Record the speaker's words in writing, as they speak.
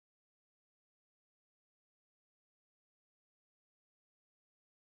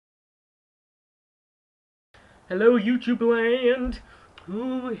Hello YouTube land!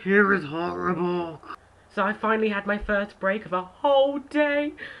 Oh, here is horrible. So I finally had my first break of a whole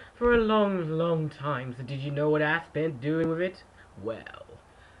day for a long time. So did you know what I spent doing with it? Well,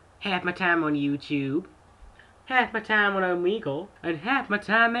 half my time on YouTube, half my time on Omegle, and half my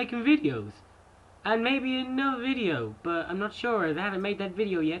time making videos. And maybe another video, but I'm not sure as I haven't made that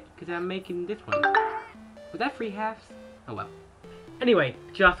video yet because I'm making this one. Was that 3 halves? Oh well. Anyway,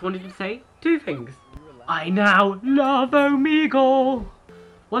 just wanted to say 2 things. I now love Omegle!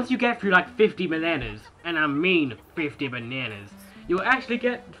 Once you get through like 50 bananas, and I mean 50 bananas, you'll actually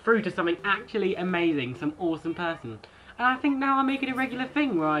get through to something actually amazing, some awesome person. And I think now I'll make it a regular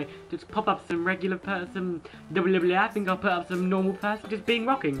thing where I just pop up some regular person, I think I'll put up some normal person just being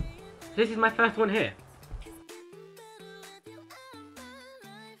rocking. This is my first one here.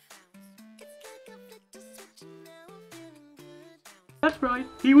 That's right,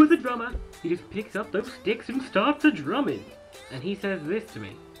 he was a drummer. He just picks up those sticks and starts a drumming. And he says this to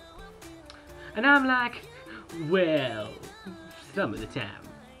me. And I'm like, well, some of the time.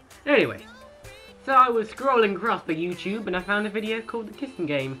 Anyway, so I was scrolling across the YouTube and I found a video called The Kissing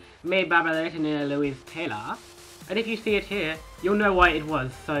Game, made by Ballerina Louise Taylor. And if you see it here, you'll know why it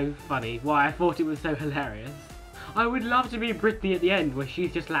was so funny, why I thought it was so hilarious. I would love to be Britney at the end where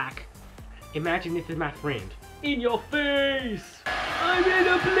she's just like, imagine this is my friend. In your face! I'm in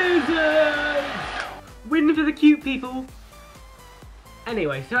a blizzard! Win for the cute people!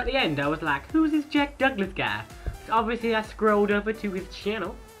 Anyway, so at the end I was like, who's this Jack Douglas guy? So obviously I scrolled over to his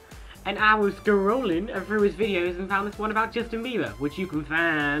channel, and I was scrolling through his videos and found this one about Justin Bieber, which you can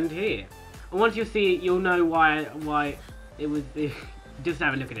find here. And once you see it, you'll know why it was, just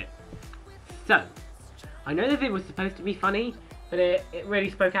have a look at it. So, I know the video was supposed to be funny, but it really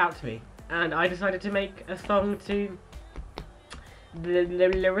spoke out to me. And I decided to make a song to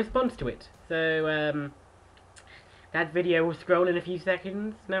the response to it. So that video will scroll in a few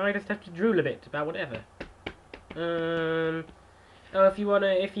seconds. Now I just have to drool a bit about whatever. Oh, if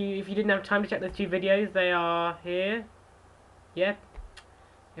you didn't have time to check those 2 videos, they are here. Yep.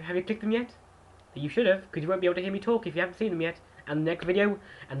 Have you clicked them yet? You should have, because you won't be able to hear me talk if you haven't seen them yet. And the next video,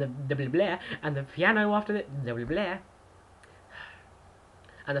 and the blah blah, and the piano after the blah blah.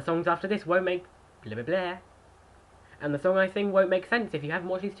 And the songs after this won't make blah blah blah. And the song I sing won't make sense if you haven't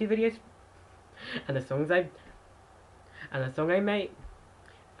watched these 2 videos. And the song I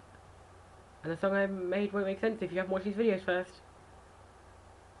made won't make sense if you haven't watched these videos first.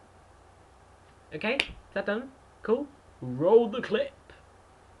 Okay? Is that done? Cool? Roll the clip.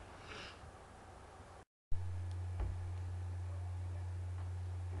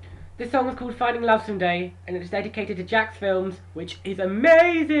 This song is called Finding Love Someday, and it's dedicated to Jack's Films, which is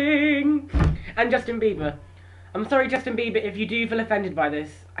amazing! And Justin Bieber. I'm sorry, Justin Bieber, if you do feel offended by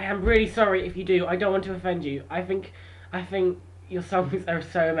this. I am really sorry if you do. I don't want to offend you. I think your songs are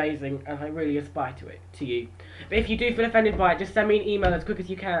so amazing, and I really aspire to you. But if you do feel offended by it, just send me an email as quick as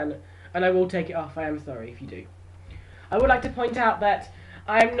you can, and I will take it off. I am sorry if you do. I would like to point out that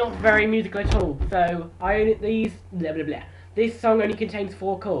I am not very musical at all, so these blah blah blah. This song only contains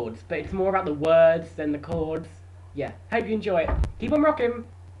 4 chords, but it's more about the words than the chords. Yeah, hope you enjoy it. Keep on rocking!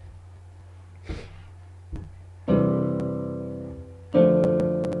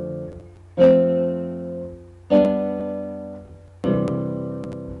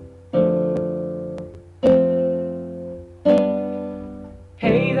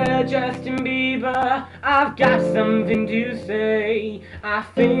 Hey there, Justin Bieber, I've got something to say. I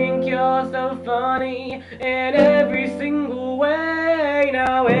think you're so funny in every single way.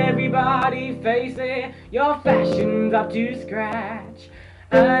 Now everybody face it, your fashion's up to scratch.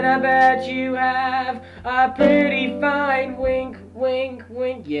 And I bet you have a pretty fine wink, wink,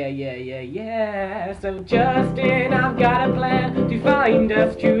 wink. Yeah. So Justin, I've got a plan to find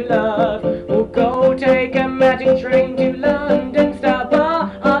us true love. We'll go take a magic train to London, stop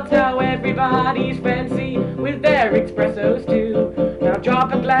now everybody's fancy with their espressos too. Now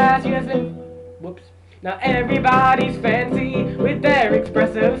drop a glass, yes, and whoops. Now everybody's fancy with their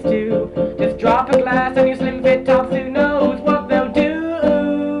espressos too. Just drop a glass on your slim fit tops, who knows what they'll do.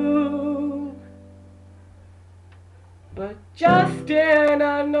 But Justin,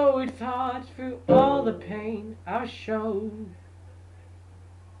 I know it's hard through all the pain I've shown.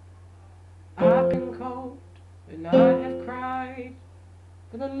 I've been cold and I have cried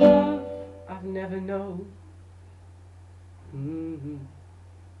for the love I've never known.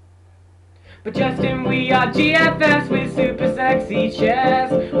 But Justin, we are GFS with super sexy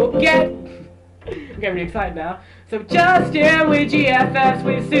chest. I'm getting really excited now. So Justin, we're GFS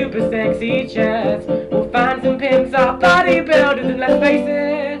with super sexy chest. We'll find some pimps, our bodybuilders, and let's face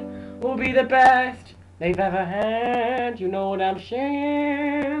it, we'll be the best they've ever had. You know what I'm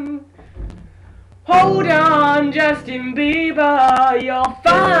saying? Hold on, Justin Bieber, you'll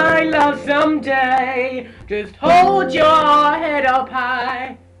find love someday. Just hold your head up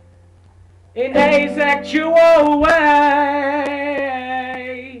high in a sexual way.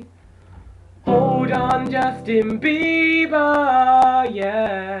 Hold on, Justin Bieber,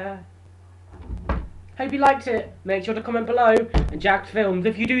 yeah. Hope you liked it. Make sure to comment below. And Jacked Films,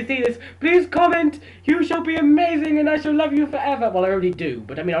 if you do see this, please comment. You shall be amazing and I shall love you forever. Well, I already do,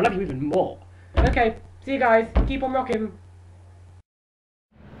 but I mean, I'll love you even more. Okay, see you guys. Keep on rocking.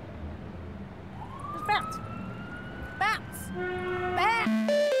 There's bats. Bats!